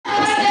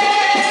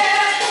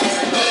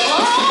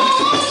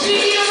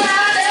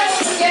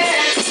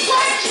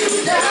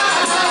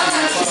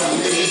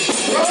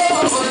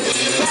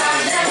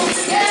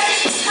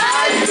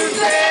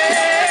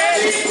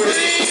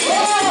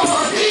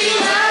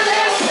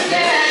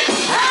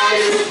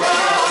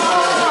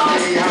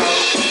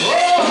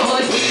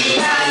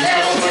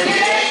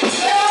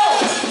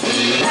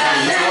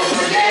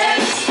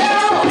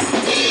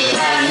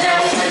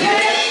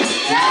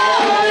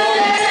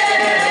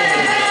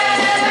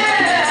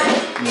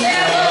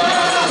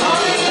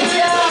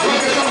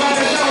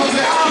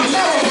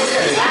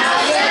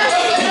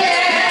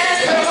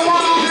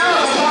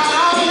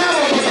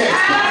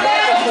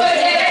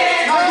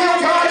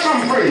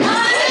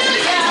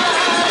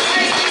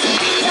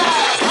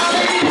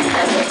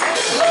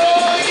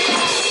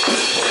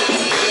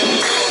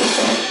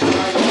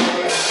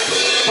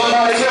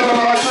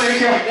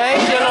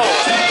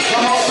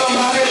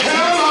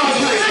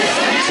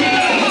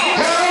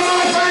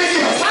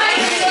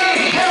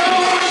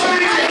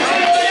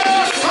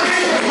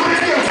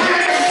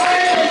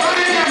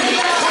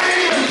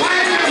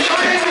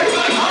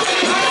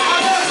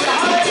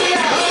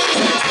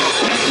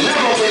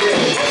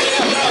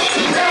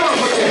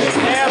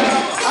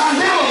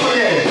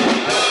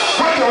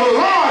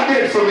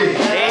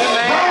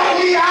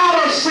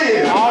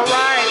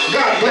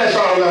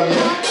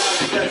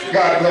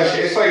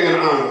pleasure, it's such an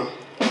honor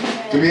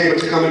to be able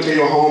to come into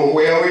your home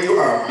wherever you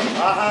are,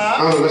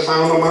 under the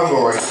sound of my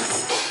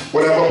voice,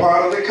 whatever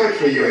part of the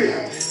country you're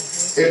in.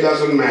 It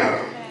doesn't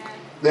matter.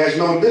 There's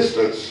no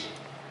distance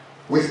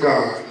with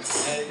God.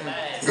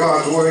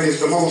 God's word is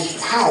the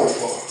most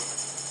powerful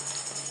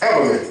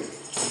element.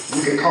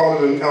 You can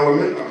call it an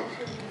element of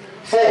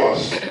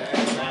force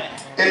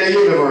in the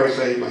universe.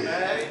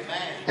 Amen.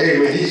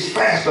 Amen. He's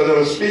faster than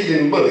a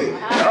speeding bullet.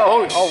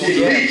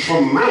 He leaps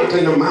from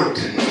mountain to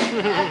mountain.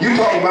 You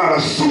talking about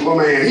a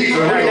Superman. He's a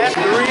real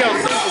Superman.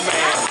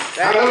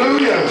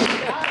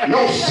 Hallelujah.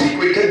 No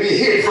secret can be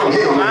hid from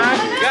him.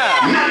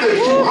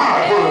 Nothing's too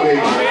hard for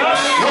him.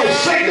 No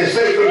sickness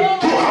is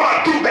too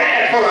hard, too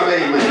bad for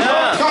him.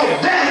 No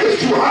death is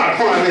too hard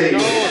for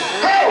him.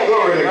 Oh,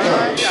 glory to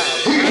God.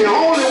 He's the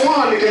only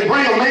one that can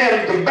bring a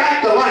man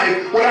back to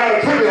life without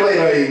a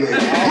defibrillator. Amen.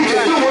 He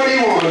can do what he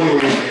wants to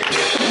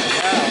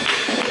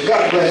do.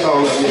 God bless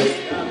all of you.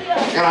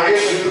 And I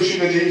introduce you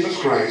to Jesus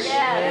Christ,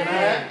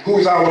 who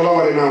is our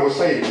Lord and our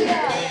Savior.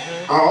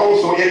 I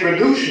also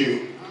introduce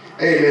you,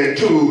 amen,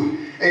 to,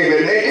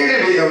 amen, the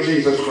enemy of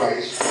Jesus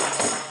Christ,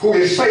 who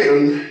is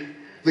Satan,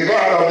 the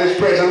God of this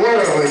present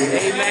world.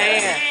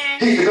 Amen.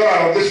 He's the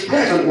God of this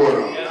present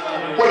world.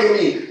 What do you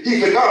mean?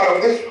 He's the God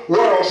of this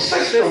world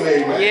system.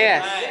 Amen.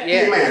 Yes.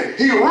 Amen.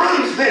 He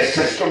runs this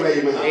system.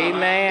 Amen.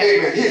 Amen.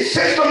 Amen. He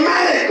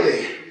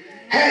systematically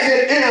has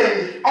it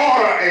in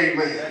order.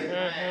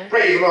 Amen.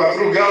 Praise the Lord.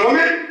 Through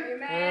government.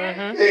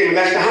 Amen.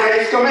 That's the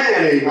highest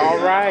command. Amen. All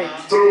right.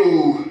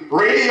 Through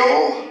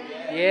radio.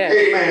 Yes.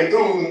 Amen.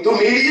 Through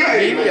media.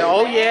 Amen.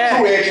 Oh yeah.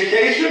 Through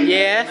education.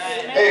 Yes.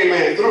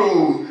 Amen.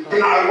 Through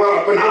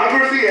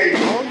pornography.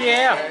 Amen. Oh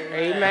yeah.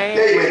 Amen.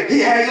 Amen. He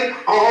has it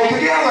all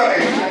together.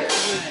 Amen.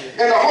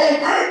 And the whole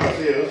purpose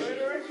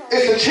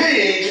is to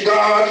change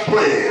God's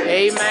plan.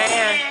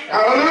 Amen.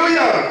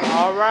 Hallelujah.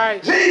 All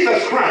right.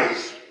 Jesus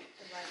Christ.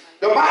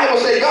 The Bible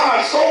says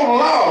God so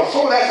loved,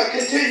 so that's a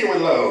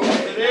continuing love.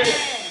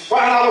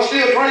 While I was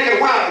still drinking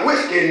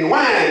whiskey and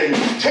wine and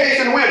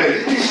chasing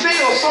women, he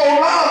still so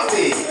loved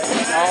me.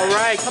 All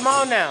right, come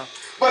on now.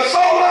 But so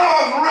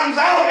love runs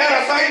out at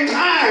a certain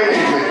time.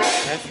 Amen.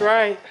 That's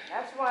right.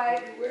 That's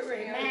right.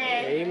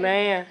 Amen.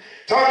 Amen.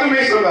 Talk to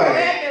me, somebody.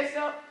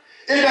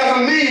 It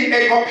doesn't mean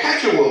a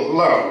perpetual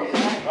love,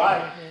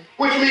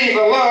 which means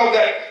a love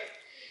that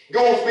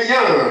goes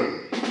beyond.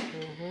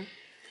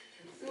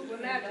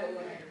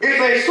 It's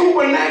a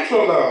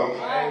supernatural love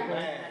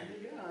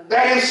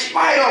that in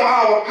spite of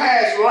our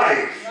past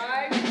life,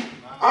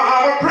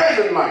 our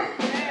present life,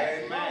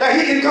 that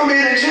he can come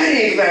in and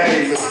change that.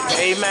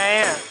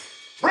 Amen.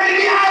 Bring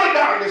me out of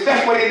darkness.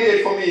 That's what he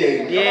did for me.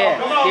 Amen.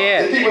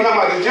 Yeah. The people talking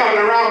about just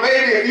jumping around,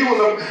 baby. If you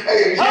was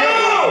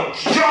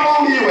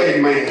jump on you,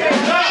 amen.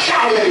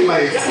 Shout,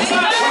 amen.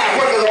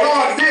 What the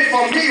Lord did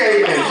for me,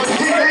 amen.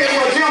 He did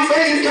what Jim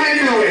Bates can't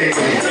do, amen.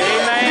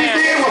 He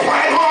did what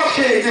White Horse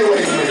can't do,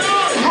 amen.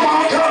 Come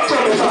on, talk to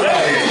me,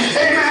 somebody.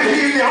 Amen.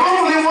 He's the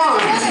only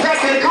one that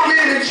can come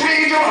in and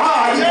change your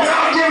heart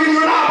without giving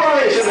you an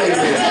operation,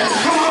 amen.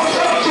 Come on,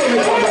 talk to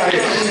me,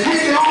 somebody.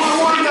 He's the only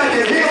one that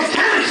can heal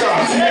cancer.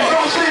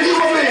 Don't send you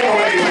a meal,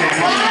 amen.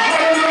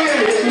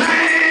 Hallelujah. His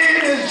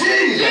name is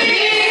Jesus.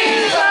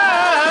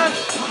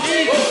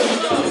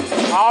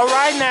 All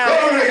right now.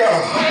 Glory to God.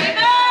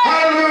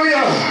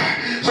 Hallelujah.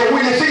 So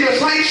when you see the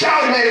saints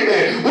shouting,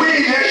 amen, we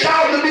ain't just shouting.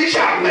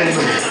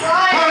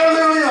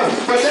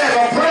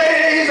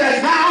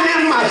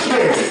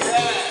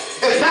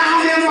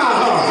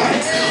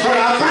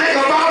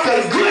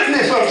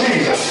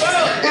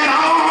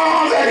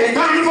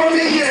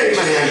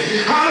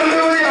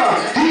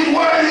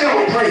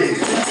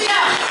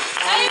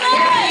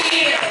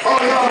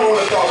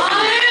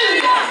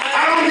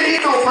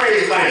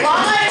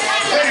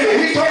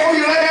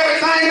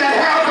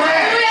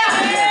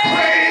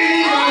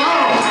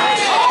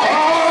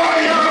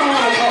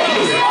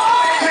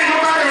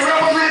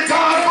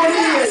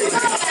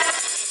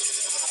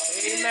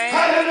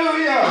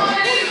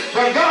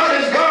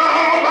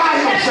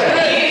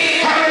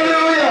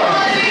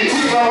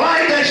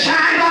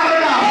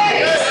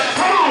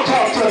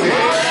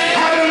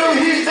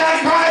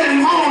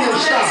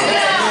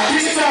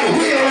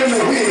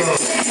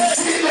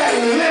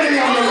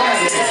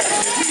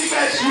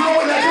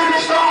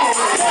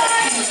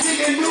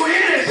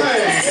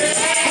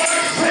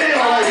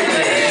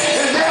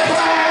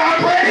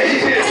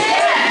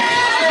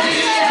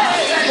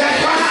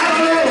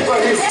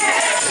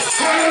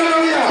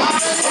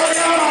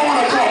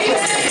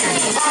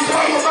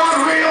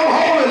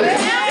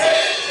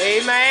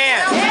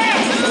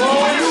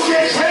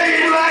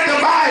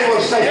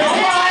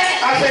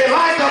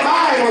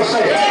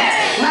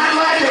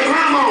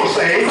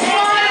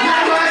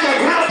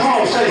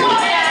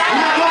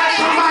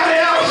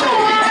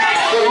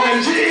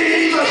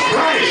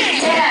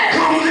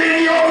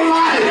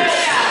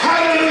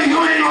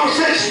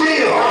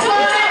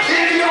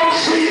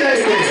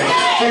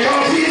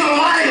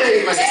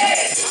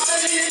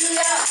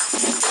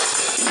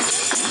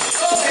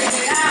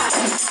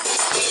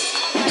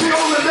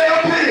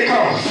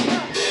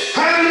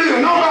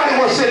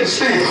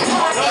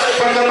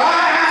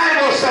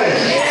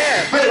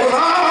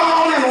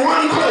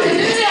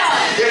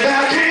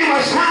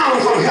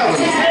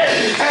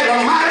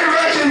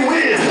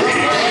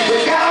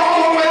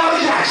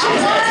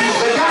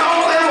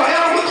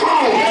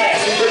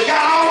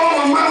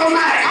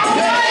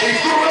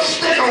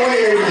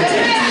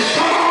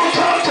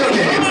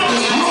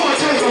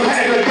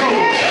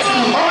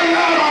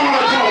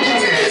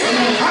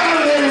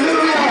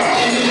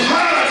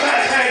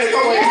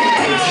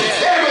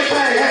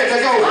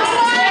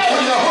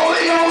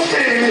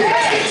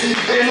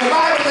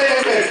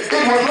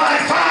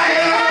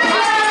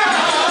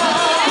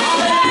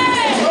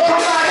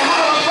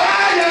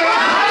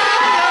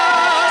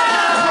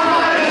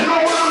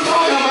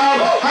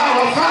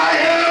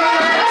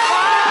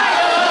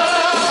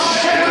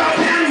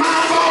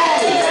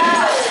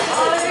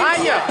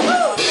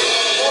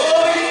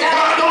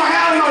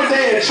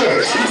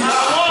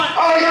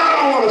 Oh, y'all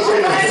don't want to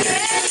say nothing.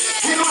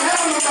 We don't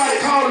have nobody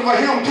calling for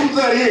him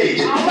 238.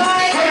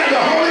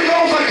 The Holy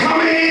Ghost are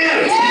coming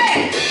in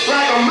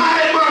like a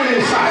mighty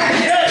burning fire.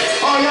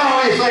 Oh,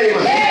 y'all ain't saying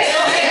nothing.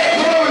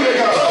 Glory to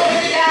God.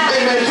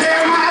 Amen.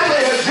 Jeremiah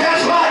said it's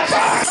just like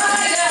fire.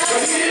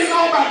 But he didn't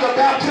know about the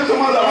baptism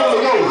of the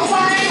Holy Ghost.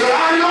 But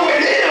I know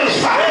it is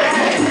fire.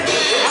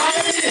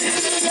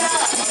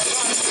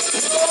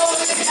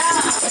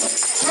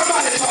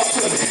 Somebody talk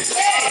to me.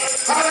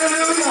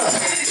 Hallelujah.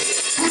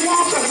 He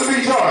wants us to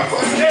be joyful.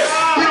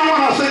 He don't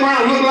want us to sit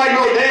around and look like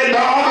no dead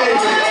dog.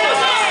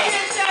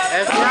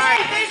 That's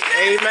right.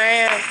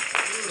 Amen.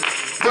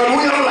 But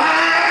we're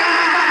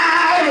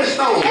alive as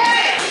stones.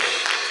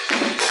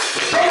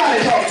 Somebody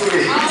talk to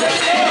me.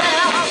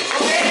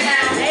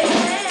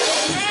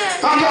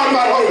 I'm talking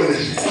about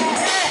holiness.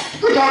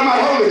 We're talking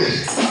about holiness.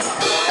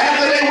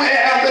 After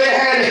they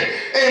had,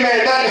 amen,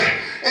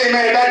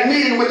 that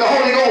meeting with the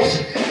Holy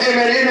Ghost,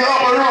 amen, in the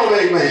upper room,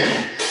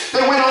 amen.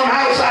 They went on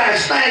outside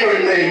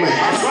staggering, amen.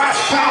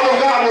 Power of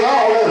God was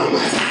all in them.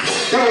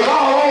 It was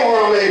all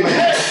over them,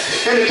 amen.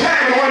 And the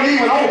cabin wasn't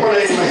even open,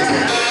 amen.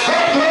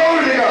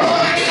 Glory to God.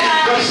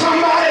 But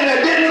somebody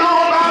that didn't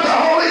know about the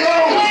Holy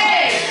Ghost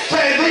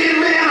said these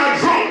men are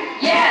drunk.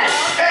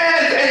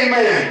 As,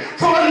 amen,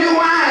 full of new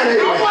wine,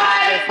 amen.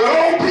 But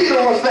old Peter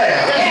was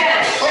there.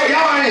 Oh,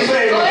 y'all ain't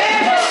saying that.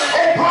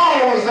 Old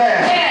Paul was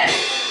there.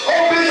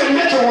 Old Bishop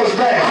Mitchell was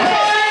there.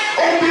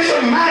 Old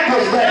Bishop Mack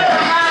was there.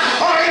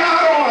 Oh,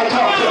 y'all don't want to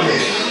talk to me.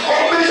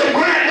 Old Bishop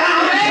Grant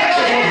down in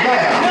Texas was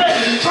there.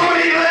 Some of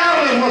these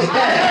elders was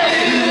there.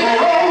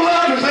 Roll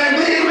up and say,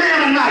 these men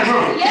are not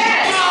drunk.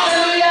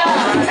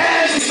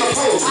 As he's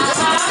supposed to.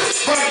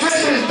 But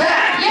this is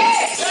that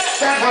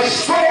was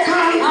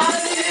spoken by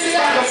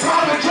the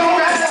prophet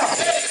Joel,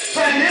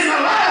 saying in the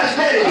last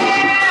days,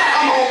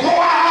 I'm going to pour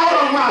out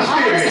of my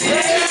spirit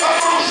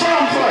upon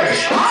some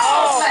flesh.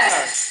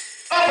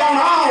 Upon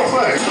all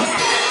flesh.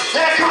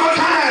 There come a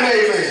time,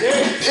 amen.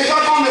 It's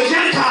up on the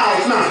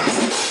Gentiles now.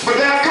 But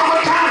there come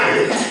a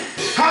time,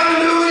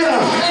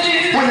 hallelujah,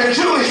 when the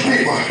Jewish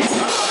people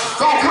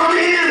gonna come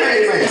in,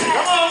 amen.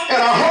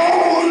 And a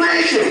whole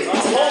nation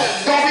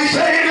gonna be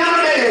saved in a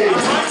day.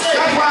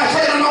 That's why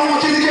Satan don't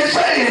want you to get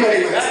saved,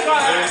 amen.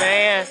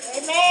 Amen.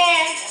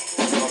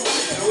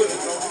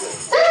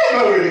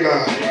 Glory to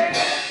God.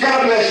 God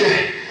bless you.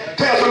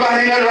 Tell somebody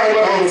ain't nothing right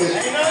but holiness.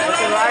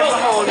 Nothing right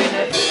but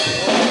holiness.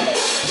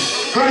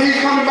 Honey,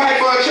 he's coming back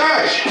for a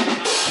church.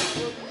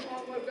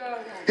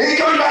 He ain't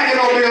coming back in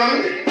no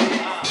building.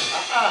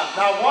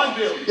 Not one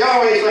building.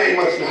 Y'all ain't saying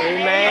much now.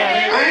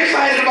 Amen. I ain't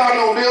excited about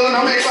no building.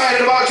 I'm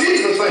excited about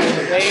Jesus saying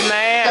that.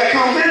 Amen. That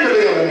comes in the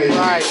building.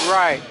 Amen.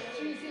 Right.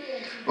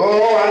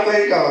 Oh, I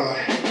thank God.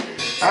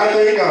 I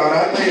thank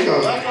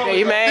God.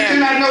 Amen. Did you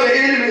not know the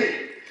enemy?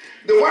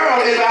 The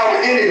world is our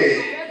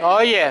enemy.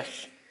 Oh,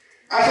 yes.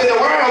 I said the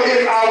world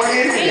is our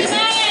enemy.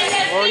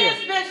 Oh, yes,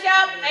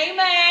 Bishop.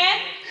 Amen.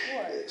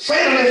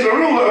 Satan is the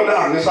ruler of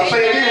darkness. I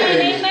say it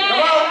again.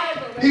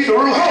 Amen. He's the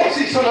ruler.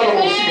 He's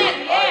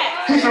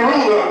the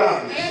ruler of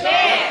darkness.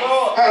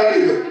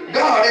 Hallelujah.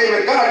 God,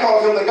 amen. God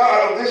calls him the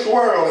God of this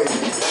world. Amen.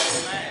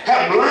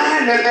 Have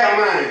blinded their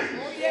mind.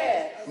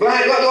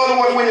 Blind. In other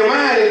words, when your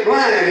mind is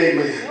blind,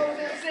 amen.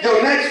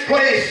 Your next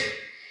place,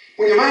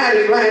 when your mind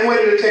is blind,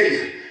 where did it take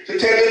you? To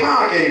tell the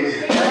park, amen.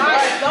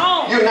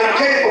 You're not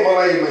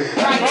capable, amen,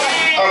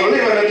 of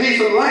living a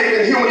decent life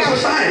in human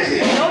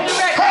society.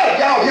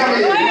 Y'all hear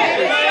me?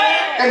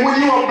 And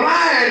when you are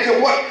blind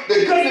to what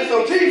the goodness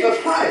of Jesus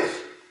Christ,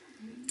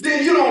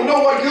 then you don't know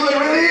what good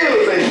really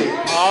is,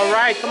 amen. All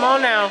right, come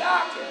on now.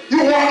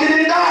 You're walking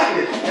in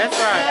darkness. That's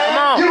right, come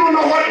on. You don't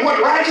know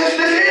what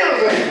righteousness is,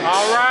 amen.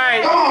 All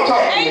right. Come on,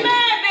 talk to me.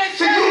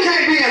 See, you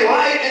can't be in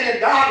light and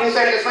in darkness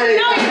at the same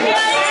time.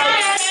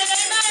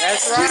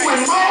 That's See, right. when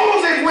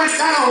Moses went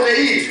down to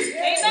Egypt,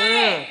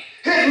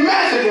 his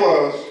message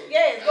was,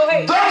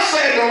 thus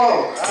said the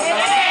Lord.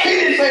 He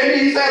didn't say me,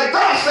 he said,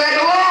 thus said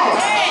the Lord.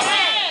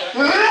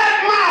 Let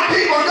my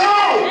people go.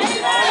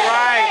 All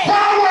right.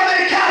 Why were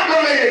they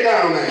captivated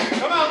down there?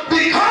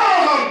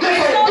 Because of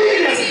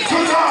disobedience to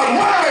God's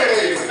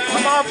word.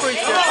 Come on,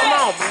 preacher. Come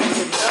on.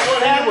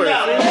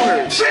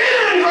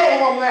 Sin drove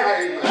them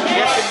there.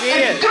 Yes, it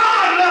did. And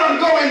God let them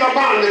go into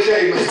bondage,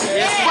 amen.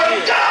 But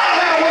God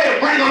had a way to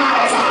bring them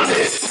out of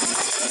bondage.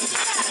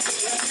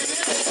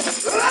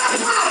 Let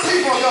my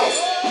people go.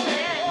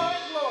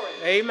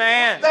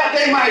 Amen. That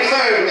they might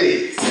serve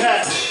me.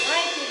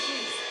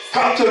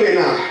 Talk to me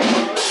now.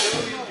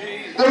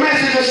 The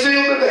message is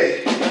still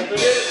today.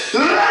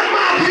 Let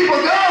my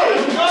people go.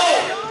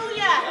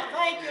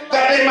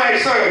 That they might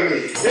serve me.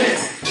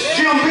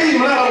 Jim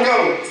Beam, let them go.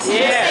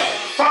 Yeah.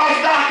 False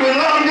doctrine,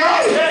 let them go.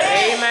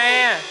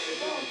 Amen.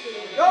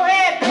 Go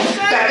ahead,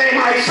 Bishop. That they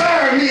might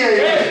serve me.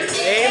 Amen.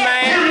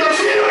 Amen. In the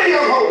beauty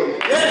of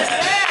holiness.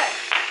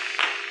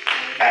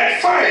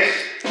 At first,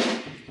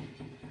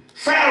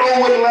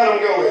 Pharaoh wouldn't let them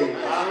go.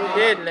 Amen. He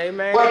didn't.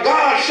 Amen. But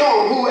God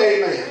showed him who,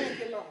 amen,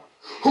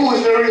 who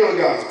is the real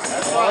God.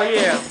 Oh,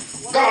 yeah.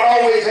 God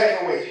always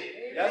has a way.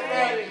 That's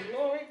right.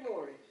 Glory,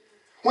 glory.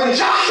 When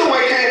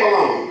Joshua came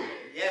along,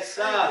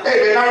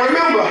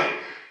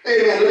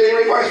 Amen. Let me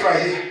reverse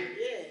right here.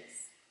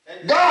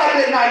 God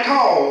did not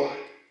call,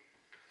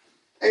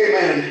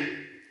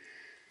 amen,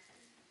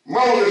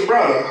 Moses'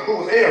 brother, who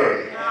was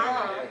Aaron.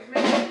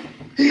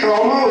 He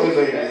called Moses,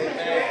 amen.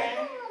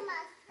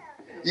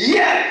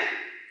 Yet,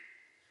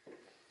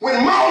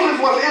 when Moses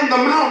was in the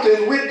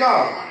mountains with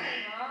God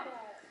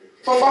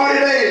for 40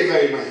 days,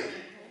 amen,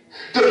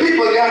 the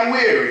people got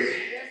weary.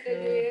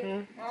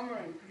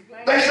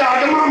 They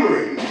started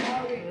murmuring.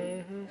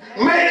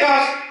 Make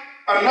us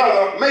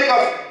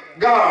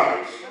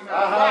gods.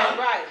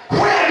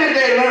 Where did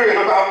they learn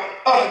about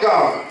us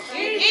gods?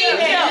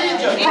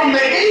 Egypt. From the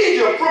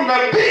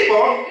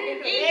people,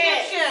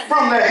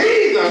 from the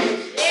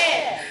heathens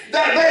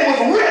that they was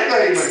with,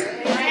 amen.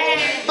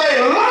 They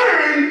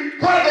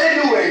learned what they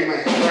do,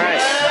 amen.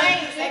 Right.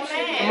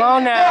 Come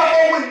on now.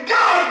 Therefore, when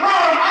God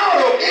brought them out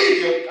of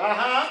Egypt,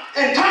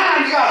 and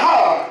times got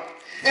hard,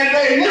 and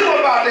they knew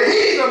about the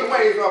heathen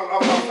ways of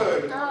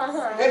service.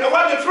 And it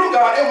wasn't the true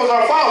God, it was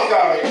a false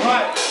God.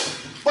 Right.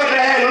 But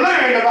they had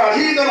learned about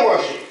heathen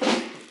worship.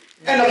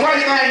 And the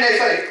first thing they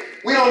say,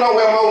 we don't know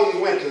where Moses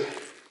went to.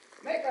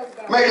 Make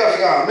us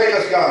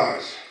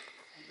gods,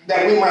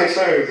 that we might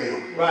serve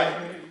them. Right.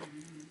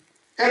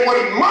 And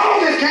when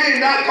Moses came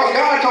down, because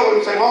God told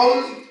him, say,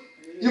 Moses,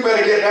 you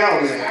better get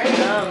down there.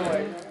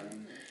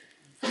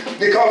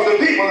 Because the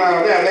people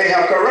down there, they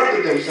have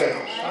corrupted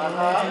themselves.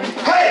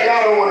 Hey,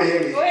 y'all don't want to hear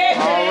me.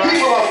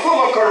 People are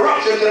full of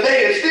corruption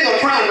today and still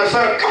trying to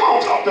serve. Come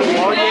on, talk to me.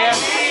 Oh, yeah.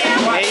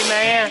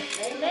 Amen.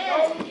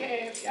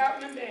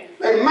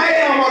 They made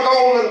them a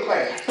golden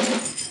calf.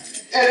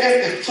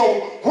 And so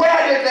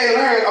where did they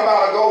learn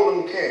about a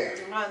golden calf?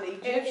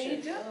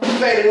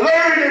 They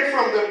learned it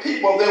from the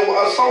people they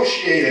were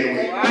associated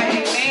with.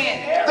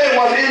 They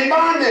was in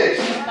bondage.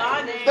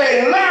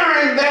 They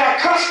learned their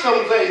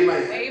customs,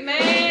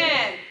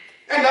 amen.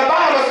 And the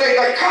Bible says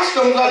the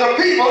customs of the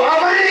people are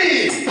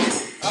vain.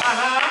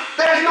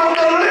 There's no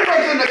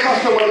deliverance in the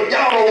custom of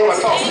y'all don't want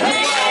to talk about.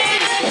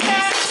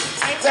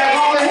 There's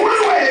only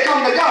one way to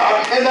come to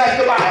God, and that's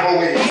the Bible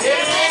way.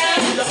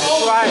 That's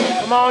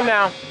right. Come on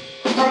now.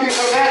 Some people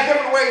say there's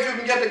different ways you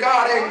can get to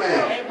God,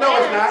 amen. No,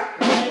 it's not.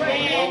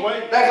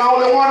 That's the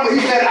only one where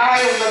he said, I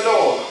am the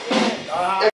door.